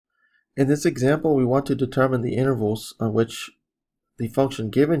In this example, we want to determine the intervals on which the function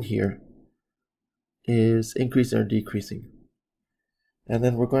given here is increasing or decreasing. And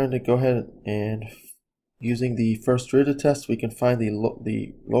then we're going to go ahead and, using the first derivative test, we can find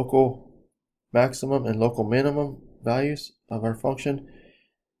the local maximum and local minimum values of our function.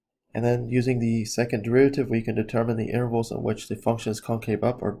 And then using the second derivative, we can determine the intervals in which the function is concave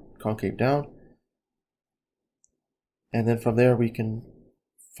up or concave down. And then from there, we can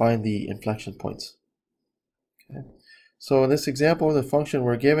find the inflection points. Okay. So in this example, the function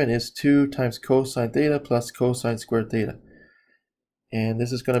we're given is 2 times cosine theta plus cosine squared theta. And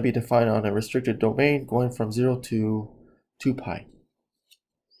this is going to be defined on a restricted domain going from 0 to 2 pi.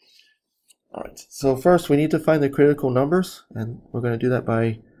 All right, so first we need to find the critical numbers, and we're going to do that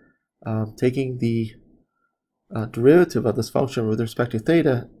by taking the derivative of this function with respect to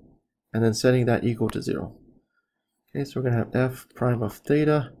theta and then setting that equal to 0. Okay, so we're going to have f prime of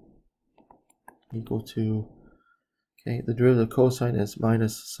theta equal to, okay, the derivative of cosine is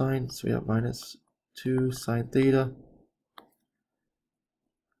minus sine, so we have minus 2 sine theta.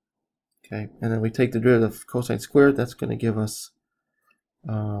 Okay, and then we take the derivative of cosine squared, that's going to give us,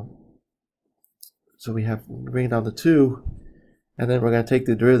 so we have, bring it down to 2, and then we're going to take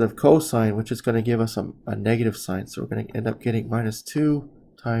the derivative of cosine, which is going to give us a negative sign, so we're going to end up getting minus 2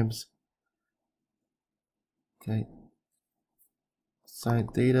 times, okay, sine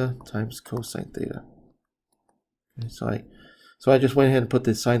theta times cosine theta. Okay, so I just went ahead and put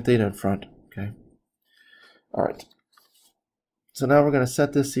the sine theta in front. Okay, all right. So now we're going to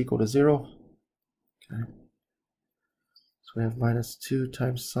set this equal to 0. Okay, so we have minus 2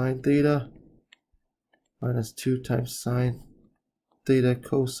 times sine theta minus 2 times sine theta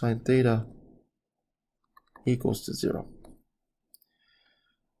cosine theta equals to 0.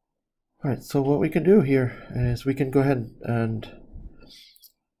 All right, so what we can do here is we can go ahead and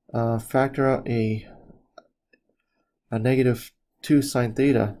factor out a negative 2 sine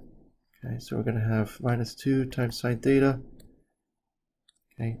theta. Okay, so we're going to have minus 2 times sine theta.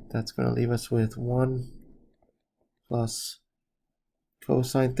 Okay, that's going to leave us with 1 plus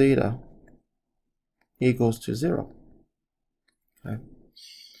cosine theta equals to 0. Okay.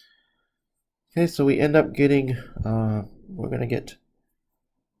 Okay, so we end up getting, we're going to get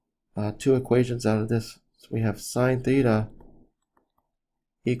 2 equations out of this. So we have sine theta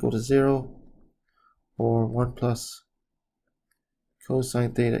equal to 0, or 1 plus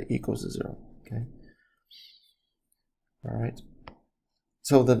cosine theta equals to 0. Okay. All right.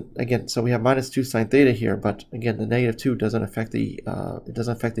 So then again, so we have minus 2 sine theta here, but again, the negative 2 doesn't affect the it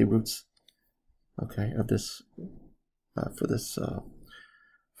doesn't affect the roots, okay, of this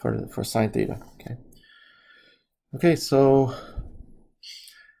for sine theta. Okay. Okay, so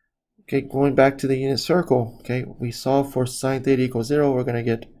going back to the unit circle. Okay, we solve for sine theta equals 0. We're going to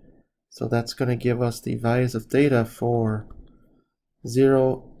get, so that's going to give us the values of theta for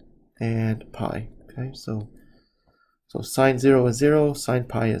 0 and pi. Okay, so sine 0 is 0, sine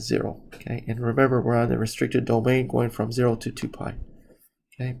pi is 0. Okay, and remember we're on the restricted domain going from 0 to 2 pi.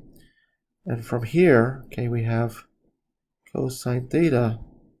 Okay, and from here, okay, we have cosine theta,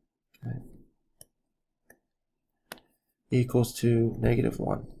 okay, equals to negative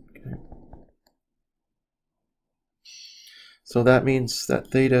 1. Okay, so that means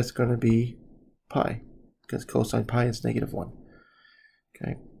that theta is going to be pi, because cosine pi is negative 1.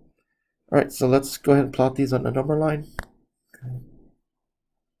 Okay. All right, so let's go ahead and plot these on the number line. Okay.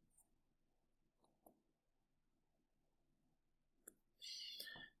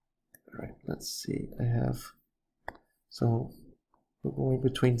 All right, let's see. I have, so we're going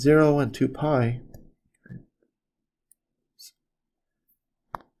between 0 and 2 pi. Okay.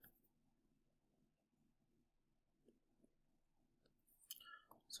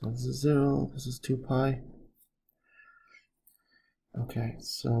 So this is 0, this is 2 pi. Okay,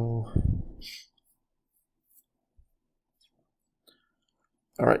 so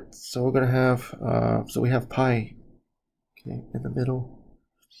all right, so we're going to have, so we have pi, okay, in the middle.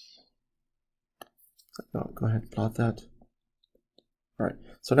 So go ahead and plot that. All right,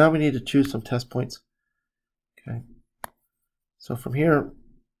 so now we need to choose some test points. Okay, so from here,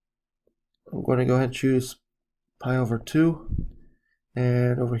 I'm going to go ahead and choose pi over 2,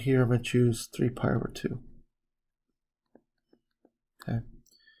 and over here I'm going to choose 3 pi over 2. Okay.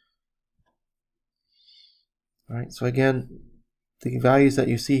 All right, so again, the values that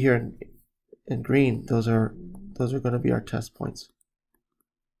you see here in green, those are going to be our test points.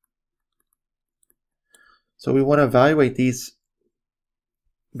 So we want to evaluate these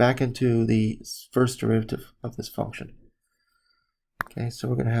back into the first derivative of this function. Okay, so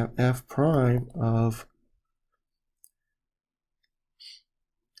we're going to have f prime of,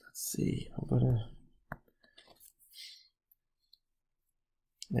 let's see, I'm gonna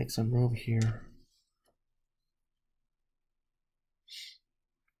make some room here.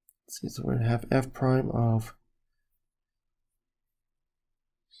 Let's see, so we're gonna have f prime of,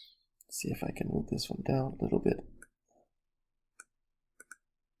 let's see if I can move this one down a little bit.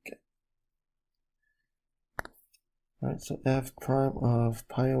 Okay. All right, so f prime of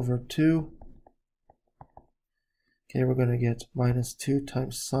pi over 2. Okay, we're gonna get minus 2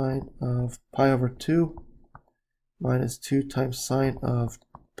 times sine of pi over 2 minus 2 times sine of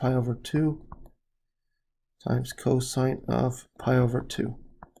pi over 2 times cosine of pi over 2.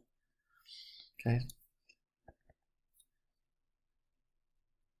 Okay.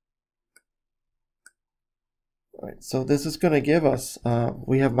 All right, so this is going to give us,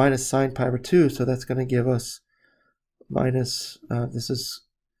 we have minus sine pi over 2, so that's going to give us minus, this is,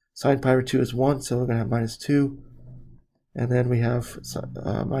 sine pi over 2 is 1, so we're going to have minus 2. And then we have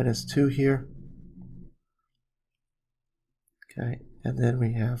minus 2 here. Okay, and then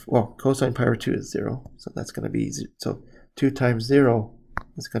we have, well, cosine pi over 2 is 0, so that's going to be easy. So 2 times 0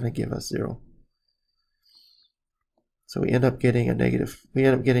 is going to give us 0. So we end up getting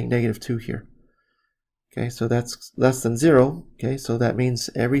negative 2 here. Okay, so that's less than 0. Okay, so that means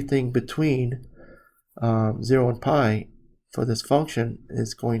everything between 0 and pi for this function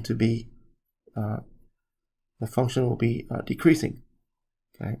is going to be, the function will be decreasing.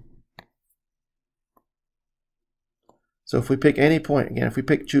 Okay. So if we pick any point, again, if we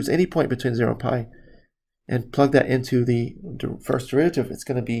choose any point between 0 and pi and plug that into the first derivative, it's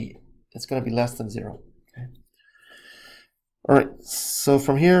going to be less than 0. Okay. All right, so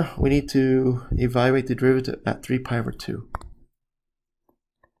from here we need to evaluate the derivative at 3 pi over 2.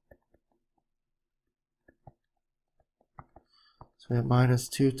 So we have minus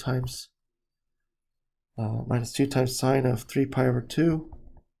 2 times sine of 3 pi over 2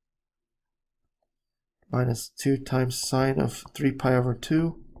 minus 2 times sine of 3 pi over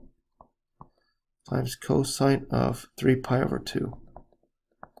 2 times cosine of 3 pi over 2.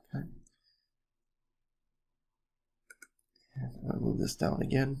 Okay. And I'll move this down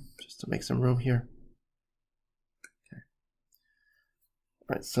again just to make some room here. Okay.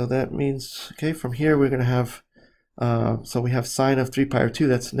 All right, so that means, okay, from here we're going to have, so we have sine of 3 pi over 2,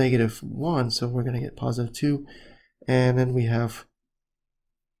 that's negative 1, so we're going to get positive 2. And then we have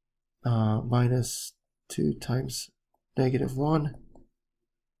minus 2 times negative 1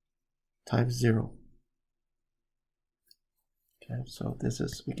 times 0. Okay, so this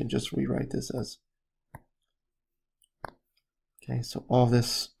is, we can just rewrite this as, okay, so all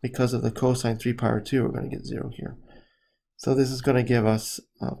this, because of the cosine 3 pi over 2, we're going to get 0 here. So this is going to give us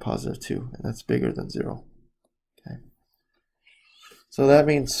positive 2, and that's bigger than 0. Okay. So that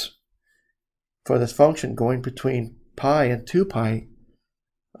means for this function going between pi and 2 pi,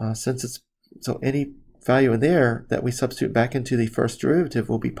 since it's, so any value in there that we substitute back into the first derivative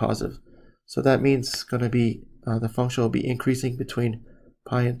will be positive. So that means it's going to be, the function will be increasing between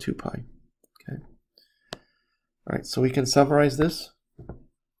pi and 2 pi. Okay. All right, so we can summarize this.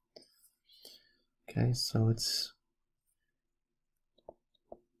 Okay, so it's,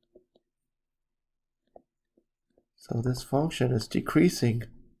 so this function is decreasing.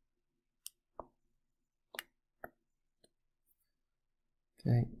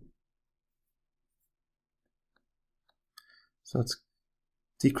 Okay. So it's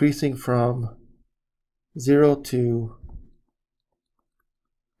decreasing from 0 to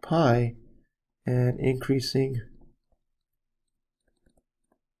pi and increasing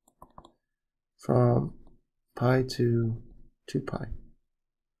from pi to 2 pi.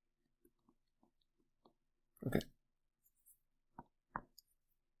 Okay.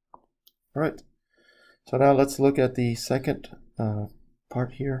 All right. So now let's look at the second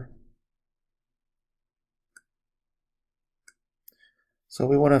part here. So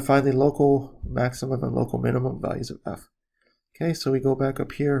we want to find the local maximum and local minimum values of f. Okay, so we go back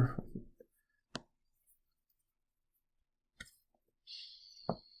up here.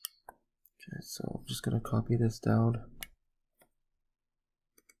 Okay, so I'm just going to copy this down.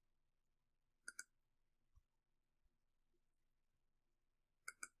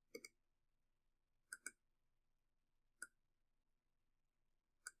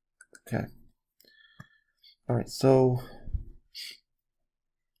 Okay. All right, so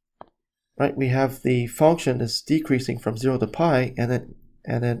we have the function is decreasing from 0 to pi and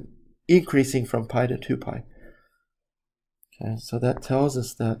then increasing from pi to 2 pi. Okay, so that tells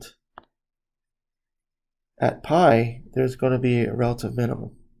us that at pi there's going to be a relative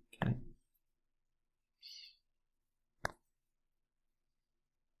minimum. Okay.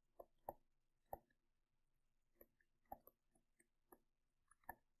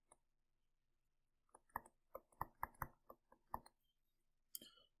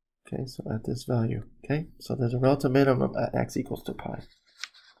 Okay, so at this value. Okay, so there's a relative minimum at x equals to pi.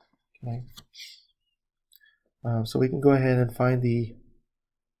 Okay, so we can go ahead and find the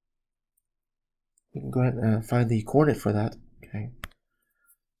coordinate for that. Okay,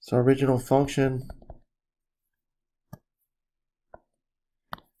 so original function,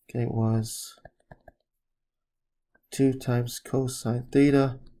 okay, was 2 times cosine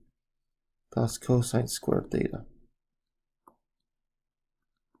theta plus cosine squared theta.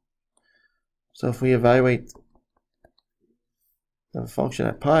 So if we evaluate the function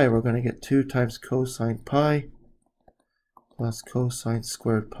at pi, we're going to get 2 times cosine pi plus cosine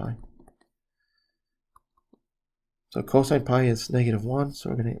squared pi. So cosine pi is -1, so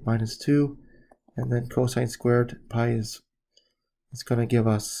we're going to get -2, and then cosine squared pi is going to give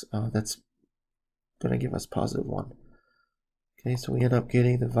us +1. Okay, so we end up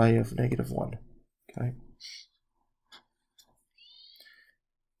getting the value of -1. Okay.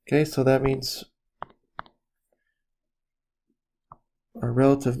 Okay, so that means our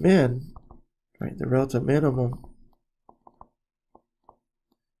relative min, right? The relative minimum.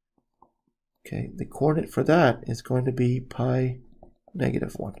 Okay, the coordinate for that is going to be pi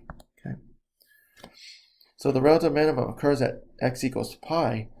 -1. Okay. So the relative minimum occurs at x equals to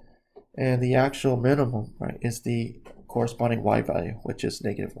pi, and the actual minimum, right, is the corresponding y value, which is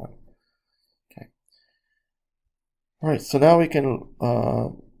 -1. Okay. All right, so now we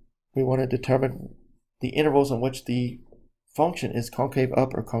want to determine the intervals in which the function is concave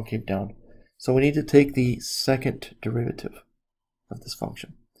up or concave down. So we need to take the second derivative of this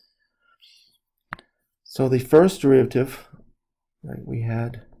function. So the first derivative, right, we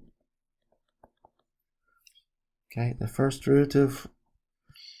had, okay, the first derivative,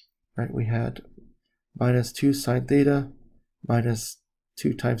 right, we had -2 sine theta minus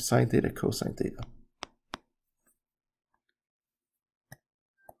 2 times sine theta cosine theta.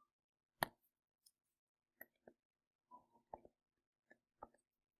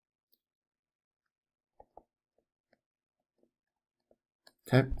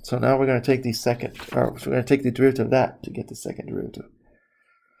 Okay, so now we're going to take the we're going to take the derivative of that to get the second derivative.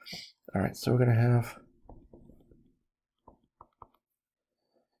 All right, so we're going to have,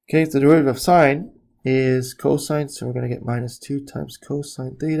 okay, the derivative of sine is cosine, so we're going to get -2 times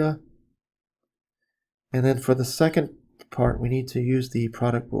cosine theta. And then for the second part, we need to use the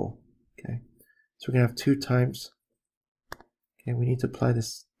product rule. Okay, so we're going to have 2 times, okay, we need to apply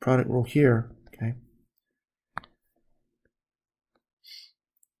this product rule here. Okay.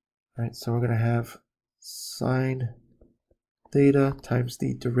 All right, so we're going to have sine theta times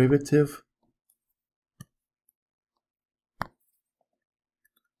the derivative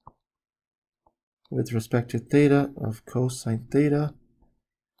with respect to theta of cosine theta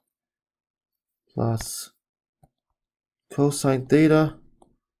plus cosine theta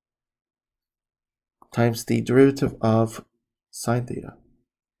times the derivative of sine theta.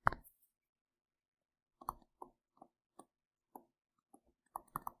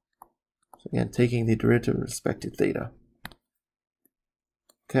 So again, taking the derivative with respect to theta.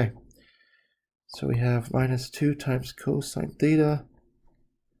 Okay, so we have -2 times cosine theta.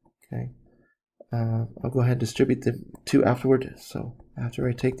 Okay, I'll go ahead and distribute the 2 afterward. So after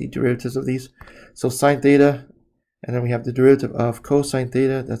I take the derivatives of these, so sine theta, and then we have the derivative of cosine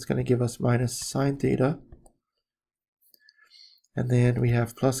theta. That's going to give us minus sine theta. And then we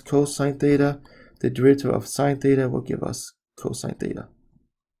have plus cosine theta. The derivative of sine theta will give us cosine theta.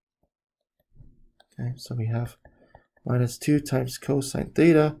 Okay, so we have -2 times cosine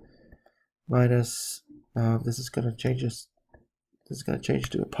theta minus, this is going to change this. This is going to change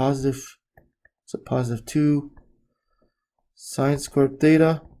to a positive. So +2 sine squared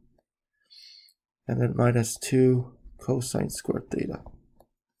theta, and then -2 cosine squared theta.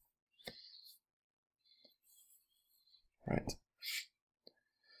 Right.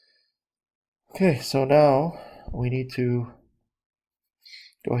 Okay, so now we need to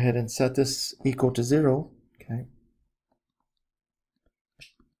go ahead and set this equal to 0. Okay.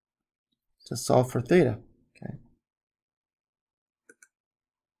 To solve for theta. Okay.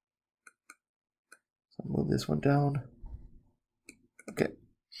 So move this one down. Okay.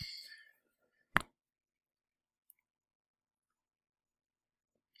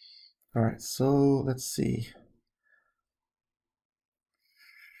 All right, so let's see.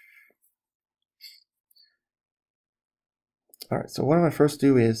 All right, so what I'm going to first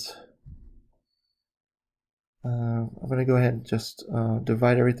do is I'm going to go ahead and just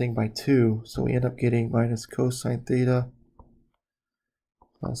divide everything by 2. So we end up getting minus cosine theta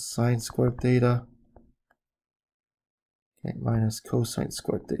plus sine squared theta, okay, minus cosine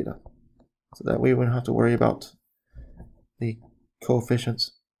squared theta. So that way we don't have to worry about the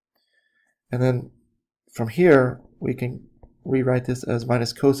coefficients. And then from here, we can rewrite this as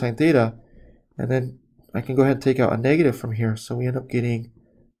minus cosine theta. And then I can go ahead and take out a negative from here. So we end up getting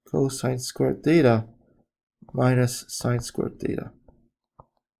cosine squared theta minus sine squared theta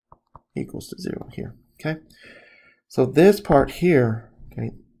equals to 0 here. Okay. So this part here,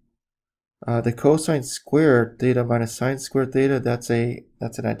 okay, the cosine squared theta minus sine squared theta, that's an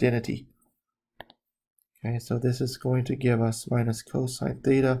identity. Okay, so this is going to give us minus cosine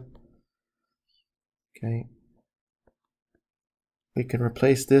theta. Okay, we can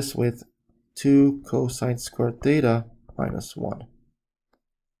replace this with 2 cosine squared theta minus 1.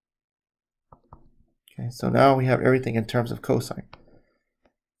 Okay, so now we have everything in terms of cosine.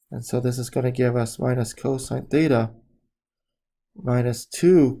 And so this is going to give us minus cosine theta minus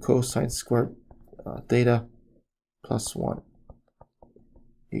 2 cosine squared theta plus 1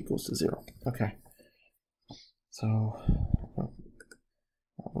 equals to 0. Okay, so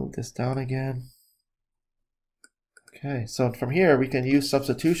I'll move this down again. Okay, so from here we can use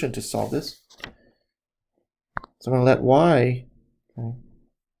substitution to solve this. So I'm going to let y, okay,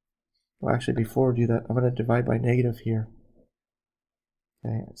 well actually before I do that, I'm going to divide by negative here.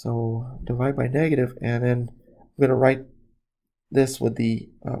 Okay, so divide by negative, and then I'm going to write this with the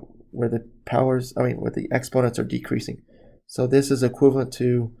where the powers, where the exponents are decreasing. So this is equivalent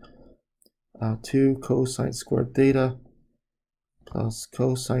to 2 cosine squared theta plus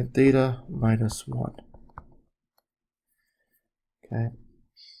cosine theta minus 1. Okay.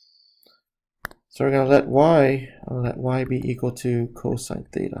 So we're going to let y be equal to cosine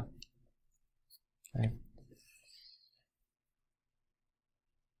theta. Okay.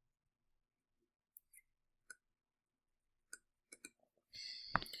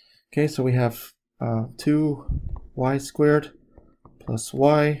 Okay, so we have 2y squared plus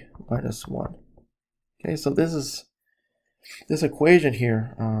y minus 1. Okay, so this equation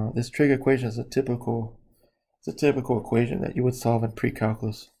here, this trig equation is a typical equation that you would solve in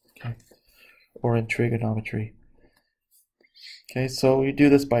pre-calculus, okay, or in trigonometry. Okay, so we do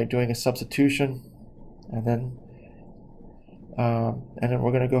this by doing a substitution, and then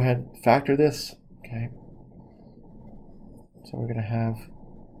we're going to go ahead and factor this. Okay, so we're going to have,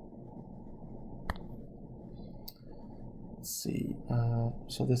 let's see,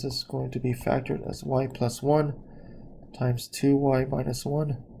 so this is going to be factored as y plus 1 times 2y minus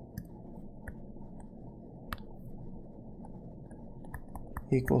 1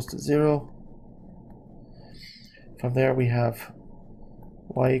 equals to 0. From there we have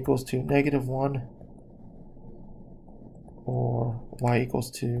y equals to negative 1 or y equals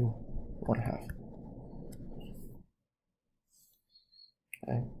to 1/2.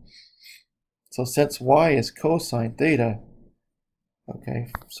 Okay. So since y is cosine theta,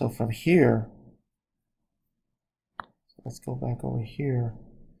 okay, so from here, let's go back over here,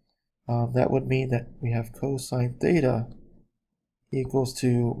 that would mean that we have cosine theta equals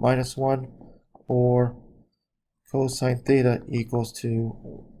to minus 1 or cosine theta equals to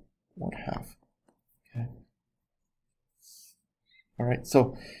 1/2. Okay. All right,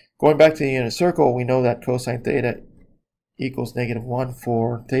 so going back to the unit circle, we know that cosine theta equals negative 1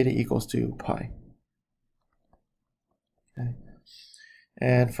 for theta equals to pi. Okay.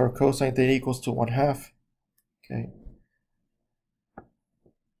 And for cosine theta equals to 1/2, okay.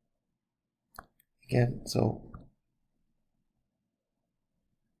 Again, so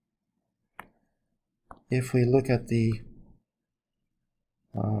if we look at the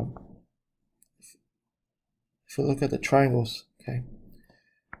triangles, okay.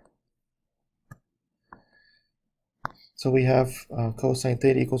 So we have cosine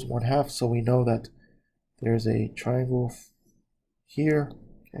theta equals 1/2, so we know that there's a triangle here,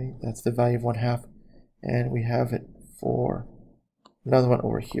 okay, that's the value of 1/2, and we have it for another one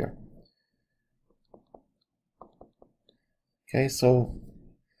over here. Okay, so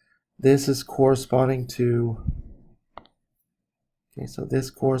this is corresponding to, okay, so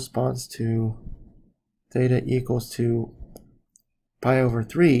this corresponds to theta equals to pi over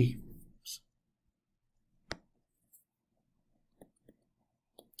 3.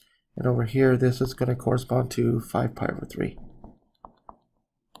 And over here, this is going to correspond to 5 pi over 3.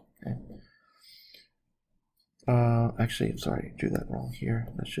 Okay. Actually, I'm sorry, I drew that wrong here.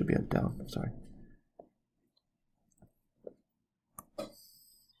 That should be a down. I'm sorry.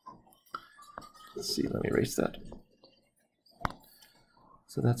 Let's see, let me erase that.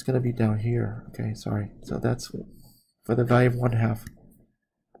 So that's going to be down here. Okay, sorry. So that's for the value of 1/2.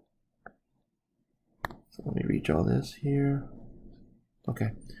 So let me redraw this here.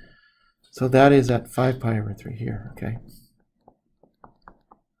 Okay. So that is at 5 pi over 3 here, okay?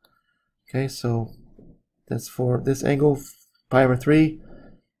 Okay, so that's for this angle, pi over 3.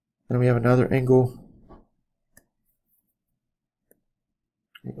 Then we have another angle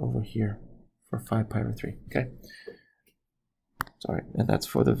over here for 5 pi over 3. Okay. Sorry, and that's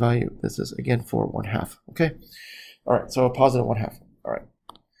for the value. This is again for 1/2. Okay. All right, so a positive 1/2. All right.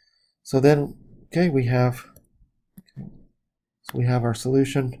 So then, okay, we have our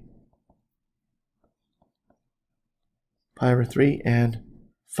solution, pi over 3 and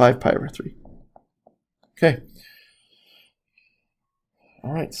 5 pi over 3. Okay.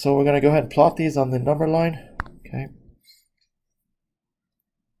 All right, so we're going to go ahead and plot these on the number line. Okay.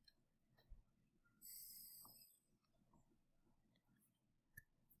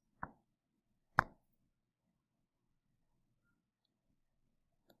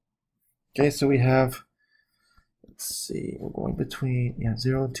 Okay, so we have, let's see, we're going between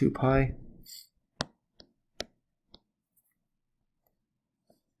 0 and 2 pi.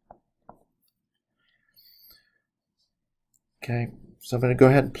 Okay, so I'm going to go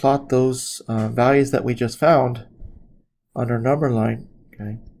ahead and plot those values that we just found on our number line.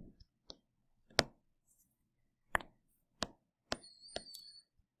 Okay.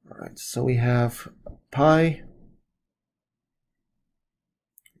 All right, so we have pi.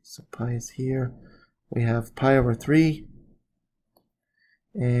 So pi is here. We have pi over 3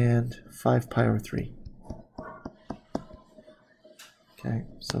 and 5 pi over 3. Okay,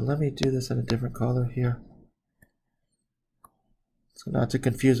 so let me do this in a different color here, so not to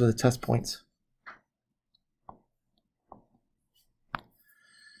confuse with the test points.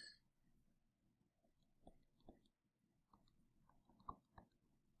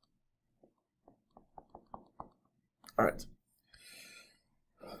 All right.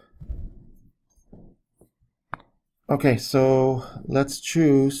 Okay, so let's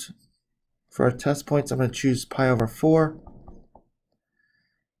choose, for our test points, I'm going to choose pi over 4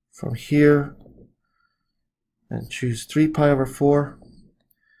 from here, and choose 3 pi over 4.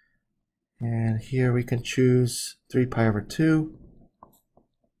 And here we can choose 3 pi over 2.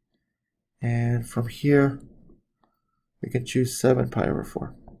 And from here, we can choose 7 pi over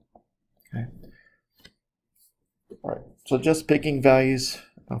 4. Okay. All right, so just picking values,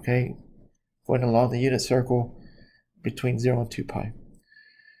 okay, going along the unit circle between 0 and 2 pi.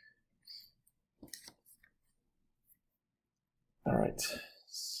 All right,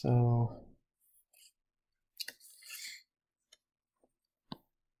 so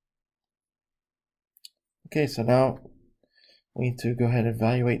okay, so now we need to go ahead and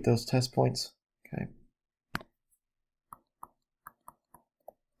evaluate those test points. Okay.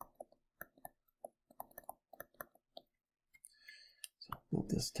 So move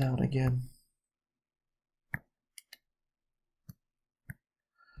this down again.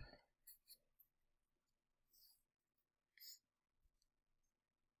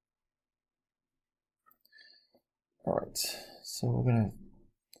 All right, so we're going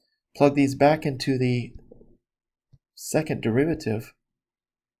to plug these back into the second derivative,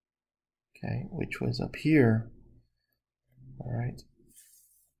 okay, which was up here. All right,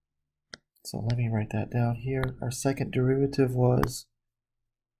 so let me write that down here. Our second derivative was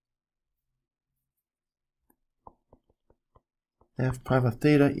f prime of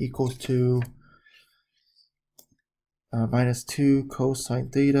theta equals to minus 2 cosine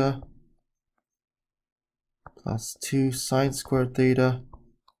theta plus 2 sine squared theta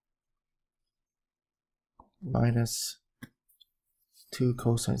minus 2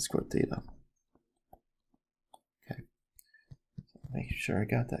 cosine squared theta. Okay, make sure I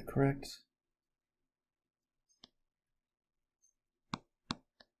got that correct.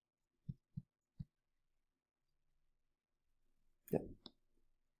 Yep.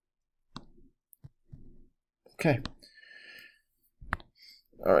 Okay.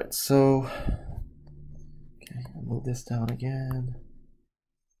 All right, so okay, I'll move this down again.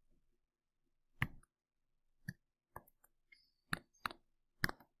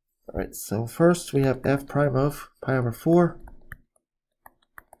 All right, so first we have f prime of pi over 4.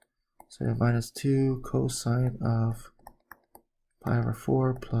 So we have minus 2 cosine of pi over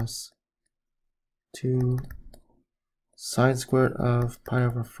 4 plus 2 sine squared of pi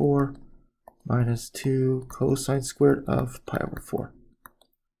over 4 minus 2 cosine squared of pi over 4.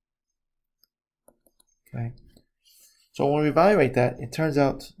 Okay, so when we evaluate that, it turns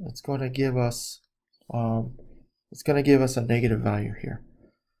out it's going to give us a negative value here.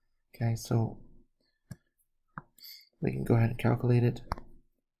 Okay, so we can go ahead and calculate it.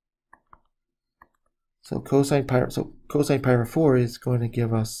 So cosine pi over 4 is going to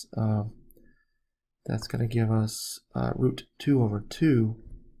give us that's going to give us root 2 over 2,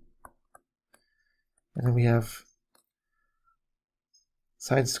 and then we have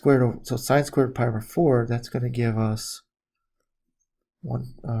sine squared over, so sine squared pi over 4, that's going to give us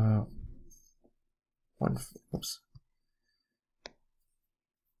oops.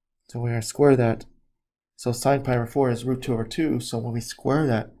 So we're going to square that. So sine pi over 4 is root 2 over 2. So when we square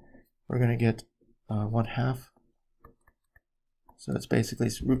that, we're going to get 1/2. So it's basically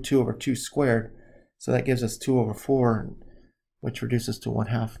root 2 over 2 squared. So that gives us 2 over 4, which reduces to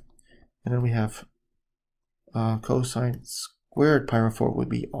 1/2. And then we have cosine squared pi over 4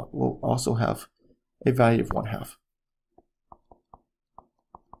 will also have a value of 1/2.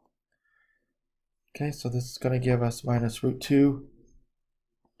 Okay, so this is going to give us minus root 2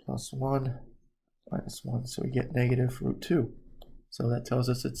 plus 1 minus 1. So we get negative root 2. So that tells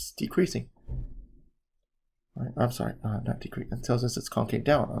us it's decreasing. Right, I'm sorry, not decreasing. It tells us it's concave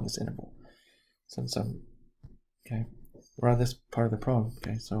down on this interval. Since okay, we're on this part of the problem.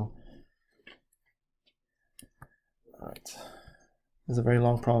 Okay, so all right, this is a very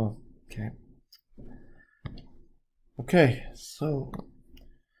long problem. Okay, so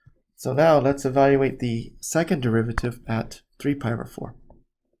now let's evaluate the second derivative at 3 pi over 4.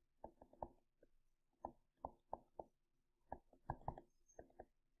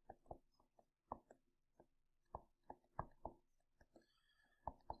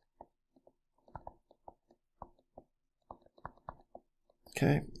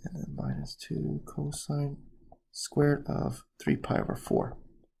 Okay, and then minus 2 cosine squared of 3 pi over 4.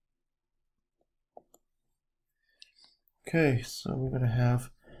 Okay, so we're going to have,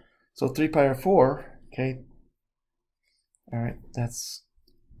 so 3 pi over 4, okay, all right, that's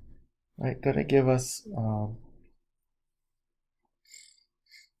going to give us, all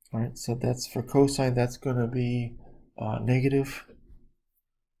right, so that's for cosine, that's going to be negative,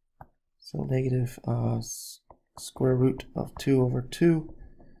 so negative square root of 2 over 2.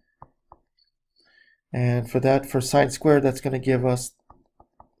 And for that, for sine squared, that's going to give us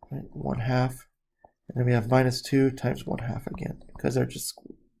 1/2. And then we have minus 2 times 1/2 again, because they're just,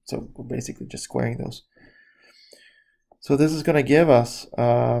 so we're basically just squaring those. So this is going to give us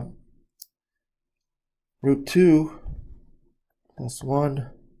root 2 plus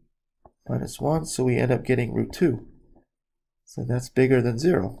 1 minus 1. So we end up getting root 2. So that's bigger than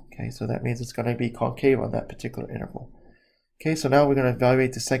 0. Okay, so that means it's going to be concave on that particular interval. Okay, so now we're going to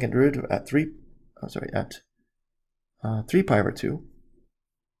evaluate the second derivative at 3 pi over 2.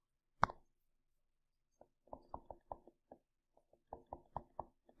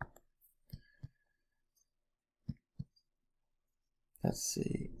 Let's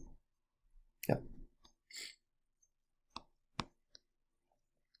see. Yep.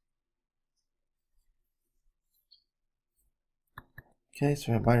 Okay, so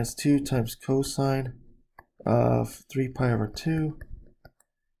we have minus 2 times cosine of 3 pi over 2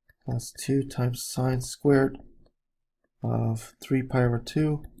 plus 2 times sine squared of 3 pi over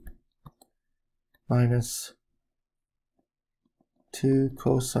 2 minus 2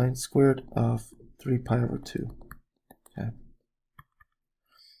 cosine squared of 3 pi over 2.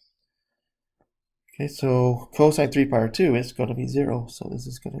 Okay, so cosine 3 pi over 2 is going to be 0. So this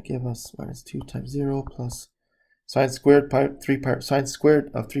is going to give us minus 2 times 0 plus sine squared sine squared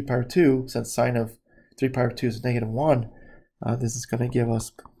of 3 pi over 2, since sine of 3 pi over 2 is negative 1. This is going to give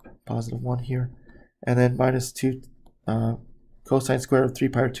us positive 1 here. And then minus 2 cosine squared of 3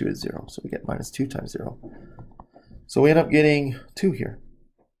 pi over 2 is 0. So we get minus 2 times 0. So we end up getting 2 here,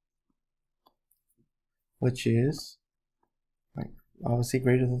 which is obviously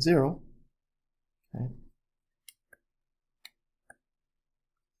greater than 0.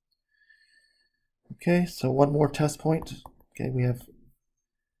 Okay, so one more test point. Okay, we have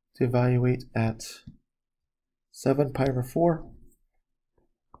to evaluate at 7 pi over 4.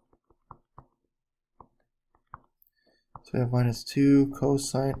 So we have minus 2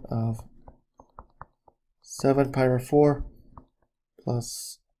 cosine of 7 pi over 4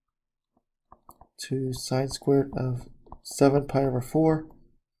 plus 2 sine squared of 7 pi over 4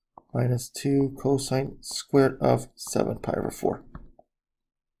 minus 2 cosine squared of 7 pi over 4.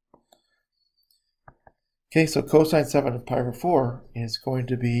 Okay, so cosine 7 pi over 4 is going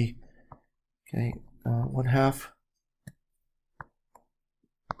to be 1/2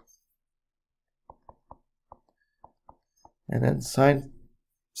 and then sine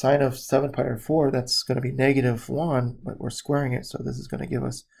of 7 pi over 4, that's going to be negative 1, but we're squaring it, so this is going to give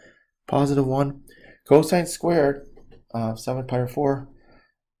us positive 1. Cosine squared of 7 pi over 4,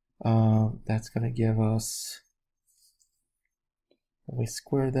 that's going to give us, when we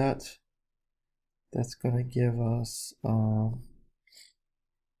square that, that's going to give us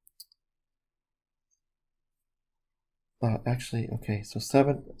actually, okay, so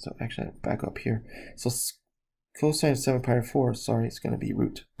 7, so actually back up here. So cosine of 7 pi over 4, sorry, it's going to be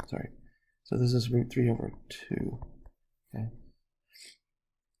root, sorry. So this is root 3 over 2, okay.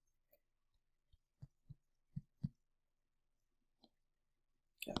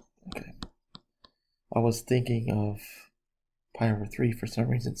 Okay. I was thinking of pi over 3 for some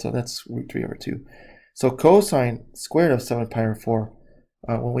reason, so that's root 3 over 2. So cosine squared of 7 pi over 4,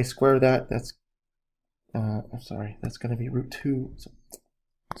 when we square that, that's, I'm sorry, that's going to be root 2.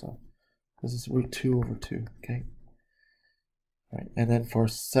 So this is root 2 over 2, okay? All right, and then for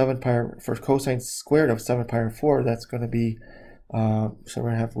cosine squared of 7 pi over 4, that's going to be, so we're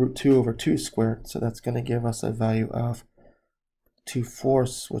going to have root 2 over 2 squared, so that's going to give us a value of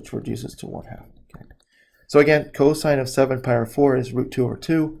 2/4, which reduces to 1/2. Okay. So again, cosine of 7 pi over 4 is root 2 over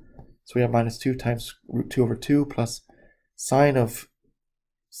 2. So we have minus 2 times root 2 over 2 plus sine of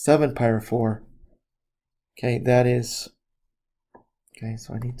 7 pi over 4. Okay, that is, okay,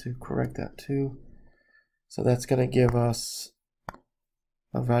 so I need to correct that too. So that's going to give us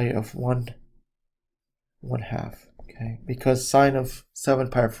a value of 1/2. Okay, because sine of 7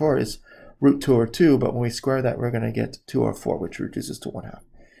 pi over 4 is root 2 over 2, but when we square that, we're going to get 2 over 4, which reduces to 1/2.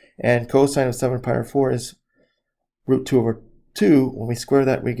 And cosine of 7 pi over 4 is root 2 over 2. When we square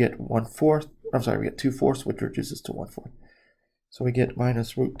that, we get 1/4. I'm sorry, we get 2/4, which reduces to 1/4. So we get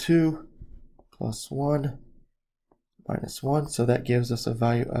minus root 2 plus 1 minus 1. So that gives us a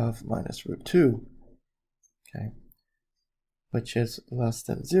value of minus root 2, okay, which is less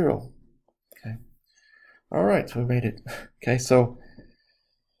than 0. Okay. All right, so we made it. Okay, so,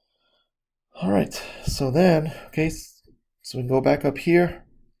 all right, so then, okay, so we can go back up here.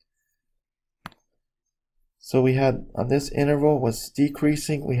 So we had, on this interval was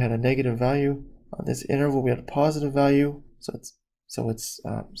decreasing, we had a negative value. On this interval, we had a positive value. So it's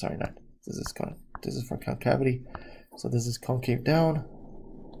sorry, not, this is for concavity. So this is concave down.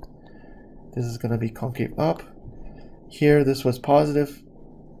 This is going to be concave up. Here, this was positive.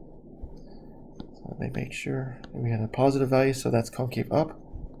 Let me make sure we had a positive value, so that's concave up.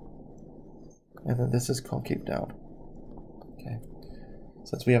 And then this is concave down. Okay,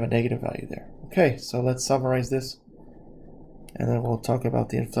 since we have a negative value there. Okay, so let's summarize this, and then we'll talk about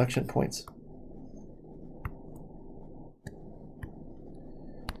the inflection points.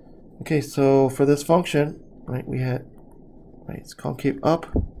 Okay, so for this function, right, we had, right, it's concave up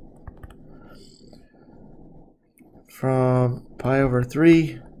from pi over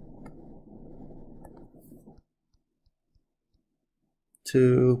 3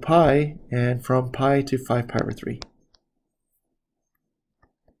 to pi, and from pi to 5 pi over 3.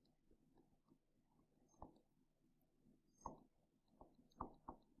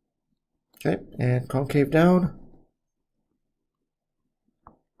 Okay, and concave down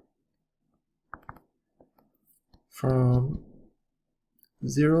from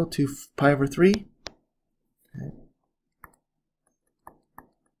 0 to pi over 3. Okay.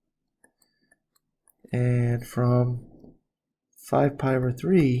 And from 5 pi over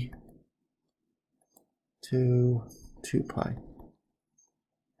 3 to 2 pi.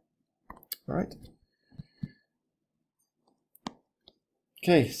 All right.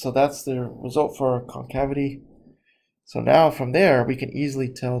 Okay, so that's the result for concavity. So now from there, we can easily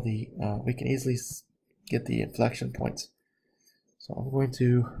tell the, we can easily get the inflection points. So I'm going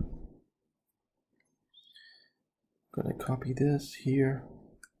to copy this here,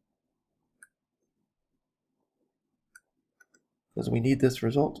 because we need this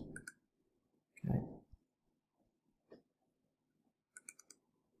result. Okay.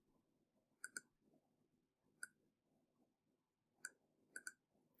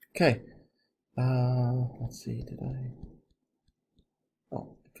 Okay. Let's see, did I?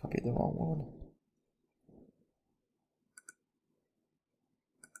 Oh, I copied the wrong one.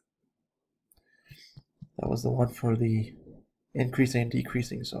 That was the one for the increasing and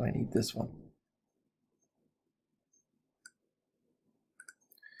decreasing, so I need this one.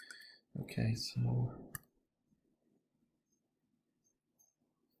 Okay, so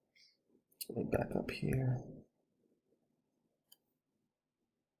let me back up here.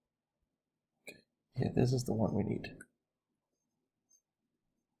 Okay, yeah, this is the one we need.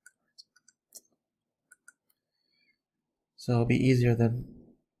 So it'll be easier than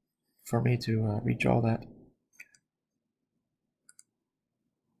for me to redraw that.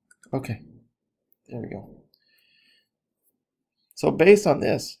 Okay, there we go. So based on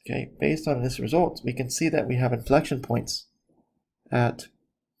this, okay, based on this result, we can see that we have inflection points at,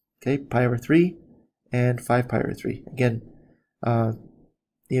 okay, pi over 3 and 5 pi over 3. Again, the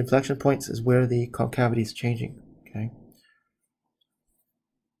inflection points is where the concavity is changing, okay.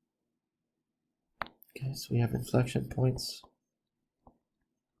 Okay, so we have inflection points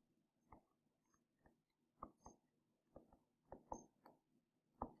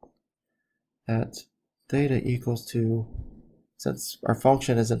at theta equals to, since our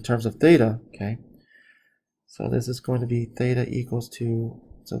function is in terms of theta, okay, so this is going to be theta equals to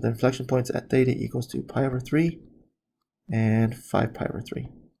So the inflection points at theta equals to pi over 3 and 5 pi over 3.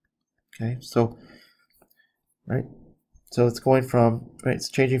 Okay, so, right, so it's going from, right, it's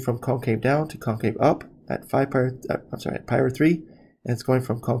changing from concave down to concave up at 5 pi, at pi over 3, and it's going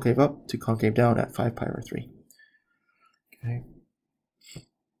from concave up to concave down at 5 pi over 3. Okay.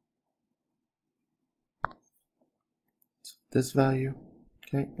 So this value,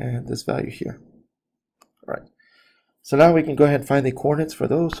 okay, and this value here. All right. So now we can go ahead and find the coordinates for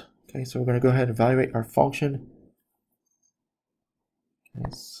those. Okay, so we're going to go ahead and evaluate our function.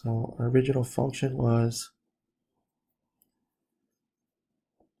 Okay, so our original function was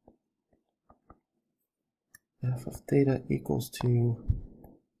f of theta equals to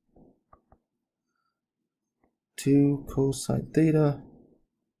 2 cosine theta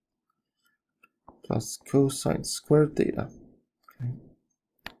plus cosine squared theta. Okay.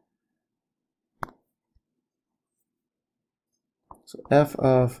 So f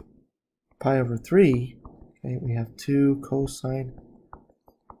of pi over 3, okay, we have 2 cosine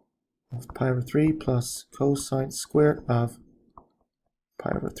of pi over 3 plus cosine squared of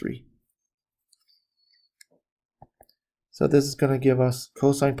pi over 3. So this is going to give us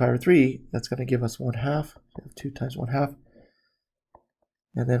cosine pi over 3, that's going to give us 1/2. We have 2 times 1/2.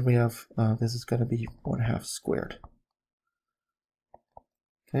 And then we have, this is going to be 1/2 squared.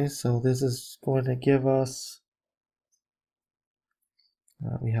 Okay, so this is going to give us,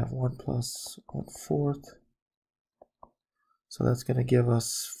 we have 1 plus 1/4. So that's going to give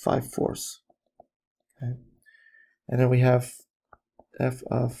us 5/4. Okay. And then we have f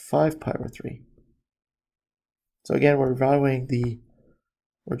of 5 pi over 3. So again, we're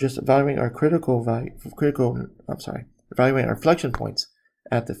just evaluating our evaluating our inflection points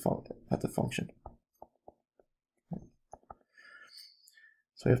at the function.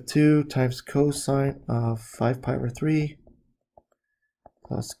 So we have 2 times cosine of 5 pi over 3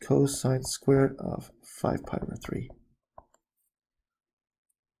 plus cosine squared of 5 pi over 3.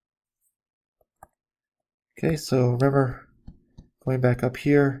 Okay, so remember, going back up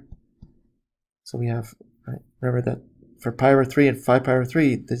here, so we have, right, remember that for pi over 3 and 5 pi over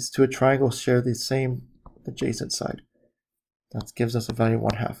 3, these two triangles share the same adjacent side. That gives us a value of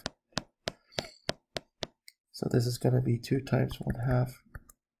 1/2. So this is going to be 2 times 1/2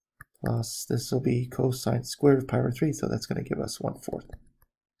 plus, this will be cosine squared of pi over 3, so that's going to give us 1/4.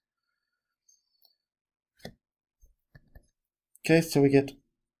 Okay, so we get,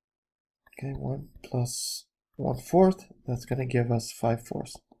 okay, 1 plus 1/4, that's going to give us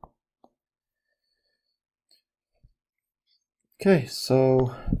 5/4. Okay,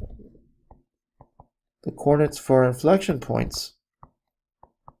 so the coordinates for inflection points,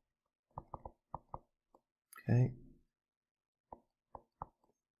 okay,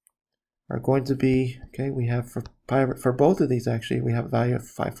 are going to be, okay, we have for both of these actually, we have a value of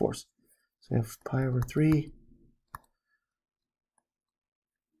 5/4. So we have pi over 3,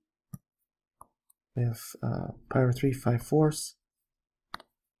 we have pi over 3, 5/4.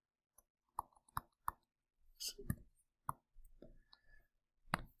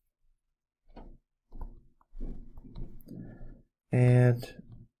 And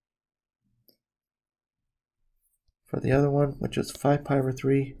for the other one, which is 5 pi over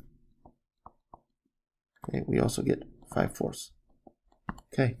 3, okay, we also get 5/4.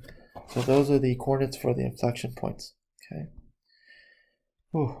 Okay, so those are the coordinates for the inflection points. Okay.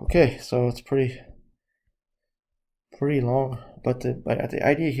 Ooh, okay, so it's pretty long, but the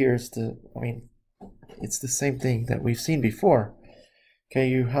idea here is it's the same thing that we've seen before. Okay,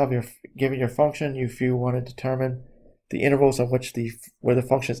 you have given your function, if you want to determine the intervals on which where the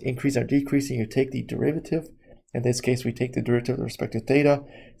function is increasing or decreasing, you take the derivative. In this case, we take the derivative with respect to theta,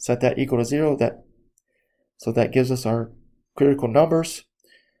 set that equal to 0. So that gives us our critical numbers.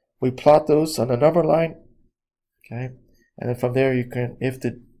 We plot those on the number line. Okay, and then from there you can,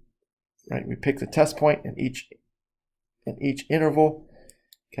 we pick the test point in each interval.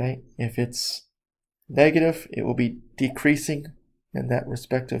 Okay, if it's negative, it will be decreasing in that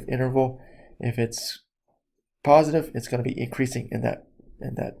respective interval. If it's positive, it's going to be increasing in that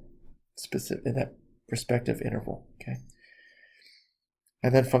respective interval. Okay,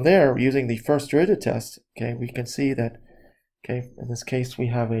 and then from there, using the first derivative test, okay, we can see that, okay, in this case we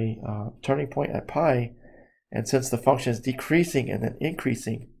have a turning point at pi, and since the function is decreasing and then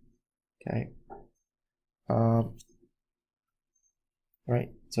increasing, okay,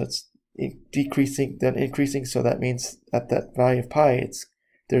 right, so it's decreasing then increasing, so that means at that value of pi,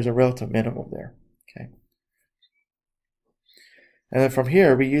 there's a relative minimum there. Okay, and then from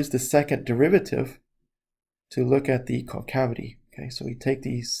here we use the second derivative to look at the concavity. Okay, so we take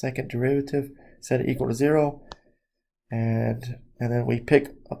the second derivative, set it equal to 0, and and then we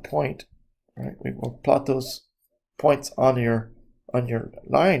pick a point, right? We will plot those points on your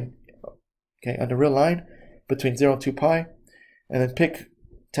line, okay, on the real line between 0 and 2 pi, and then pick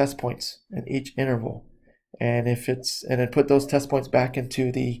test points in each interval. And then put those test points back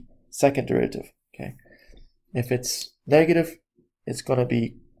into the second derivative, okay? If it's negative, it's going to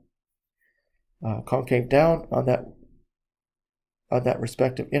be concave down on that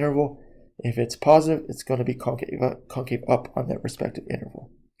respective interval. If it's positive, it's going to be concave up on that respective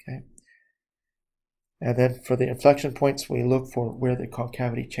interval, okay? And then for the inflection points, we look for where the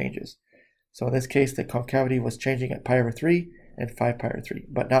concavity changes. So in this case, the concavity was changing at pi/3 and 5 pi/3,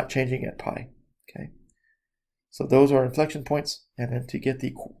 but not changing at pi, okay? So those are inflection points, and then to get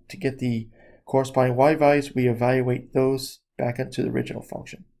the corresponding y values, we evaluate those back into the original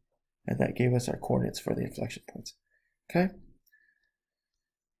function, and that gave us our coordinates for the inflection points, okay?